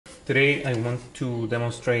Today I want to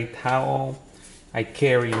demonstrate how I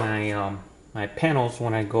carry my my panels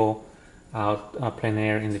when I go out plein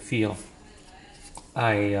air in the field.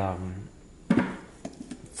 I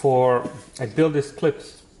build these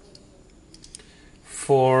clips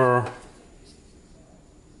for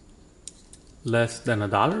less than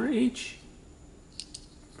 $1 each,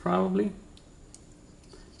 probably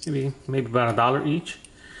maybe about $1 each,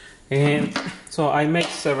 and so I make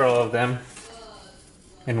several of them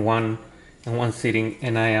in one sitting,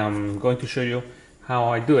 and I am going to show you how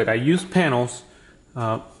I do it. I use panels,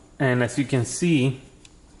 and as you can see,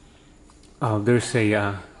 there's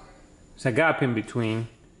a gap in between,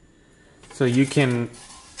 so you can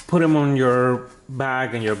put them on your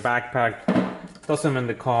bag and your backpack, toss them in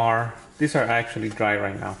the car. These are actually dry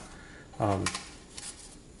right now,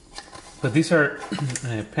 but these are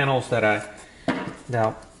panels that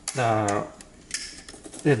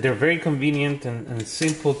they're very convenient and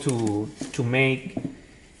simple to make,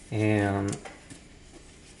 and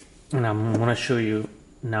I'm gonna show you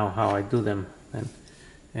now how I do them,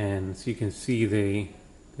 and so you can see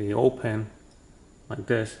they open like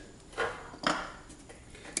this.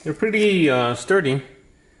 They're pretty sturdy,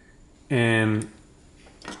 and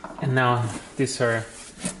now these are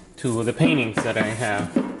two of the paintings that I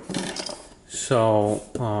have. So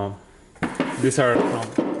these are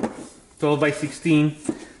 12 by 16.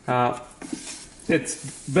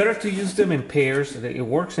 It's better to use them in pairs. It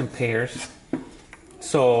works in pairs,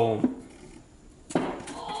 so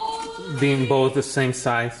being both the same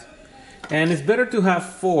size, and it's better to have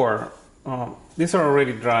 4. These are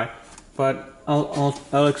already dry, but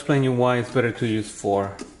I'll explain you why it's better to use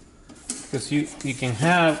 4, because you can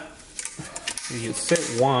have, you set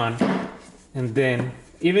one, and then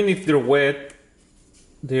even if they're wet,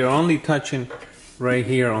 they're only touching right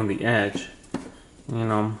here on the edge, you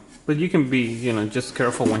know. But you can be, you know, just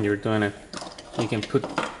careful when you're doing it. You can put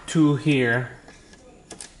 2 here,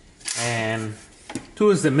 and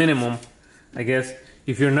 2 is the minimum, I guess.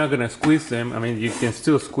 If you're not gonna squeeze them, I mean, you can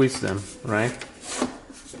still squeeze them, right?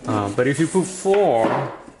 But if you put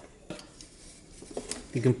 4,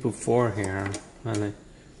 you can put 4 here, and then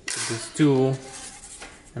this 2,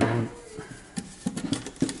 and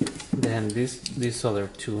then this other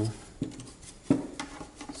 2.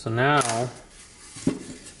 So now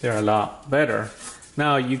they're a lot better.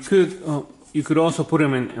 Now you could also put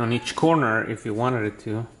them on each corner if you wanted it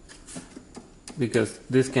to, because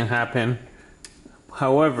this can happen.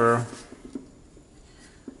 However,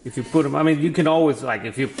 if you put them, I mean, you can always, like,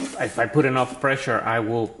 if I put enough pressure, I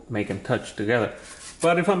will make them touch together.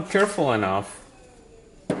 But if I'm careful enough,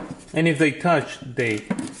 and if they touch, they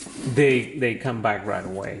come back right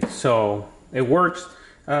away. So it works.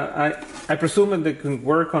 I presume that they can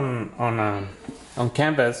work on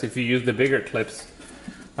canvas if you use the bigger clips.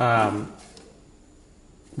 But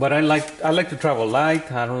I like to travel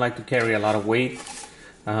light. I don't like to carry a lot of weight.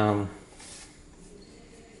 I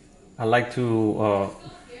like to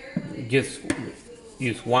just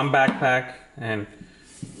use one backpack and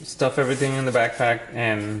stuff everything in the backpack,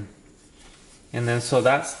 and then so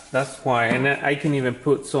that's why. And then I can even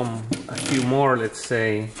put a few more, let's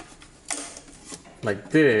say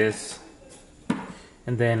like this,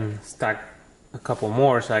 and then stack a couple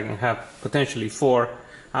more, so I can have potentially 4.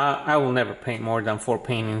 I will never paint more than 4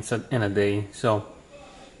 paintings in a day, so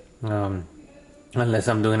unless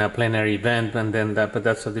I'm doing a plein air event, and then but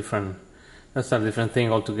that's a different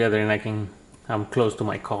thing altogether, and I'm close to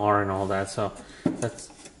my car and all that, so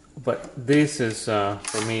but this is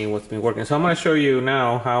for me what's been working. So I'm going to show you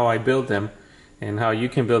now how I build them and how you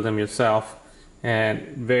can build them yourself,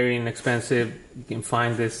 and very inexpensive. You can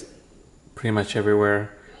find this pretty much everywhere,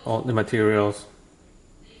 all the materials,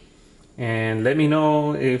 and let me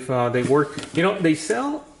know if they work. You know, they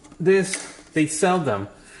sell them,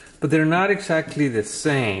 but they're not exactly the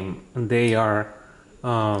same. They are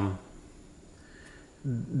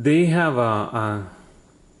they have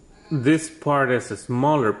this part is a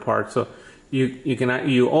smaller part, so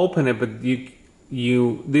you open it, but these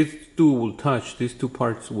two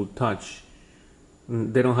parts will touch.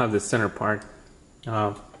 They don't have the center part,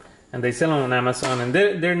 and they sell them on Amazon, and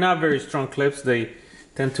they're not very strong clips. They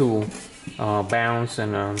tend to bounce,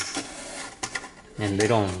 and they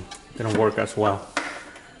don't work as well.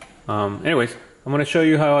 Anyways, I'm gonna show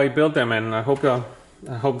you how I built them, and I hope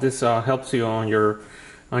this helps you on your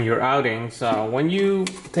outings. When you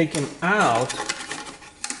take them out,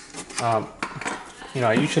 you know,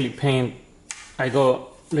 I usually paint. I go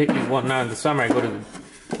lately. Well, now in the summer, I go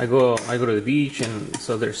to the beach, and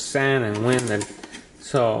so there's sand and wind, and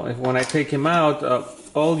so when I take him out,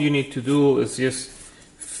 all you need to do is just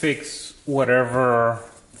fix whatever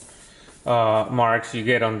marks you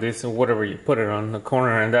get on this or whatever you put it on the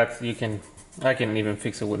corner, and that's I can even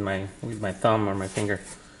fix it with my thumb or my finger.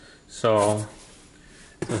 So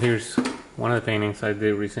here's one of the paintings I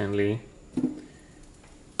did recently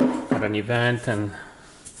at an event, and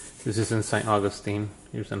this is in St. Augustine.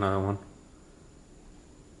 Here's another one.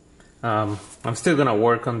 I'm still gonna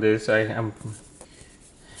work on this. I'm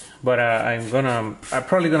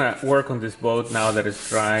probably gonna work on this boat now that it's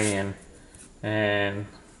dry, and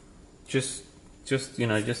just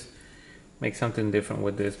make something different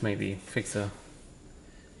with this. Maybe fix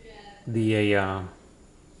the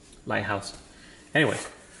lighthouse. Anyways,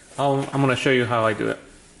 I'm gonna show you how I do it.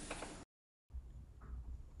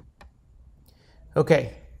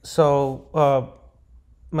 Okay, so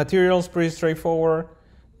materials pretty straightforward.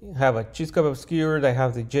 You have a cheese cup obscure. They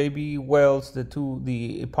have the JB welds, the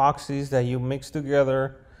epoxies that you mix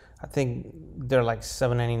together. I think they're like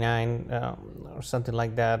 $7.99 or something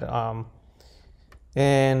like that.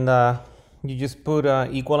 And you just put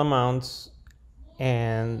equal amounts,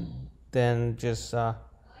 and then just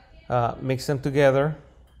mix them together.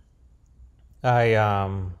 I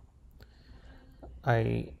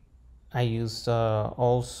use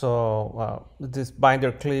also this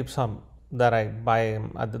binder clips that I buy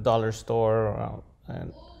at the dollar store,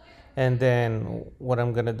 and then what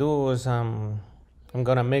I'm gonna do is I'm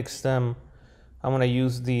gonna mix them. I'm gonna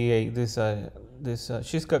use this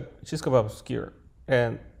cheese cup obscure,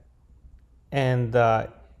 and I'm gonna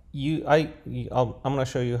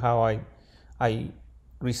show you how I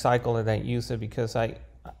recycle it and use it, because I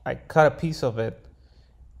cut a piece of it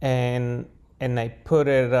and I put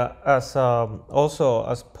it as also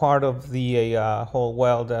as part of the whole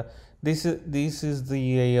weld. This is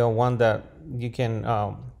the one that you can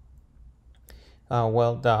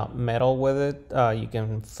weld metal with it. You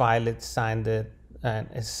can file it, sand it, and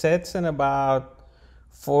it sets in about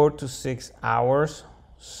 4 to 6 hours.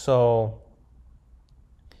 So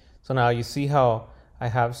now you see how I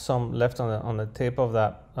have some left on the tip of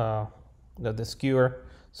that the skewer.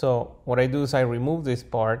 So what I do is I remove this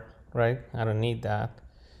part, right? I don't need that.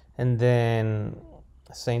 And then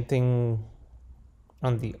same thing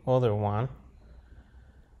on the other one.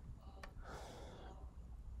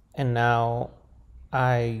 And now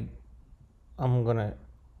I'm gonna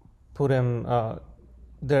put them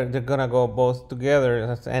they're gonna go both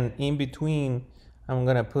together, and in between I'm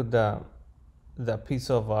gonna put the piece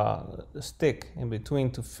of stick in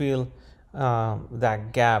between to fill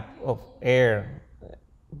that gap of air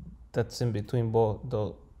that's in between both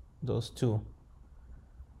those two.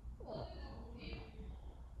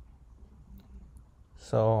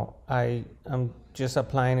 So I'm just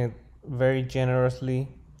applying it very generously.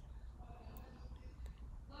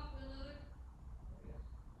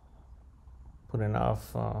 Put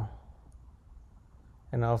enough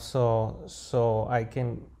so I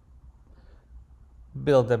can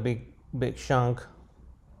build a big chunk,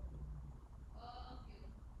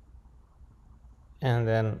 and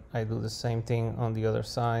then I do the same thing on the other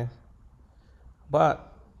side.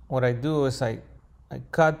 But what I do is I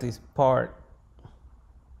cut this part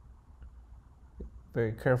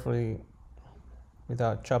very carefully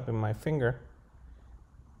without chopping my finger,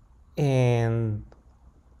 and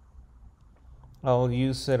I'll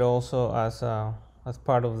use it also as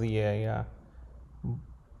part of the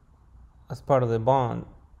bond.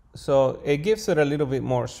 So it gives it a little bit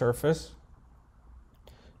more surface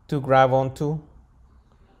to grab onto.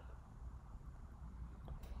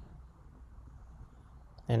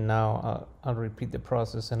 And now I'll repeat the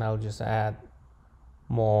process, and I'll just add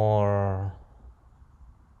more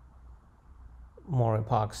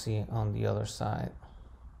epoxy on the other side.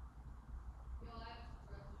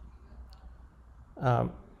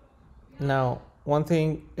 Now, one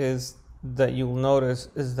thing is that you'll notice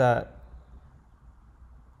is that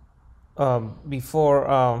before,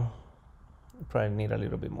 probably need a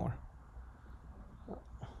little bit more.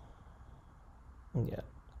 Yeah,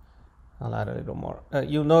 I'll add a little more.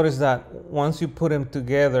 You'll notice that once you put them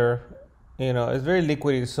together, it's very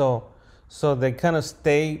liquidy, so they kind of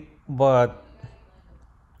stay, but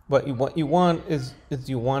what you want is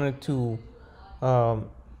you want it to,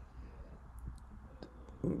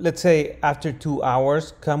 let's say after 2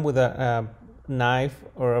 hours, come with a knife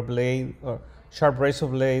or a blade or sharp razor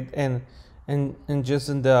blade, and just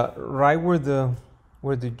in the right where the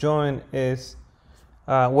joint is,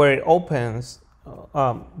 where it opens,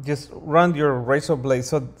 just run your razor blade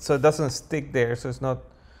so it doesn't stick there, so it's not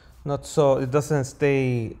so it doesn't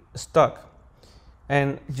stay stuck,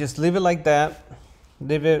 and just leave it like that.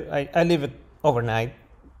 I leave it overnight.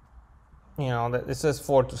 It says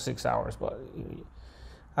 4 to 6 hours, but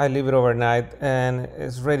I leave it overnight and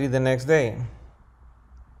it's ready the next day.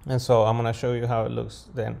 And so I'm gonna show you how it looks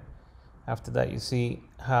then. After that, you see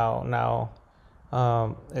how now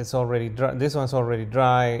it's already dry. This one's already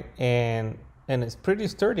dry and it's pretty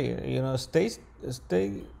sturdy. You know, stays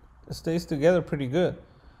together pretty good.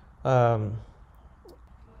 So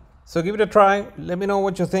give it a try. Let me know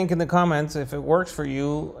what you think in the comments if it works for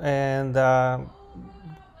you, and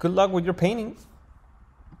good luck with your painting.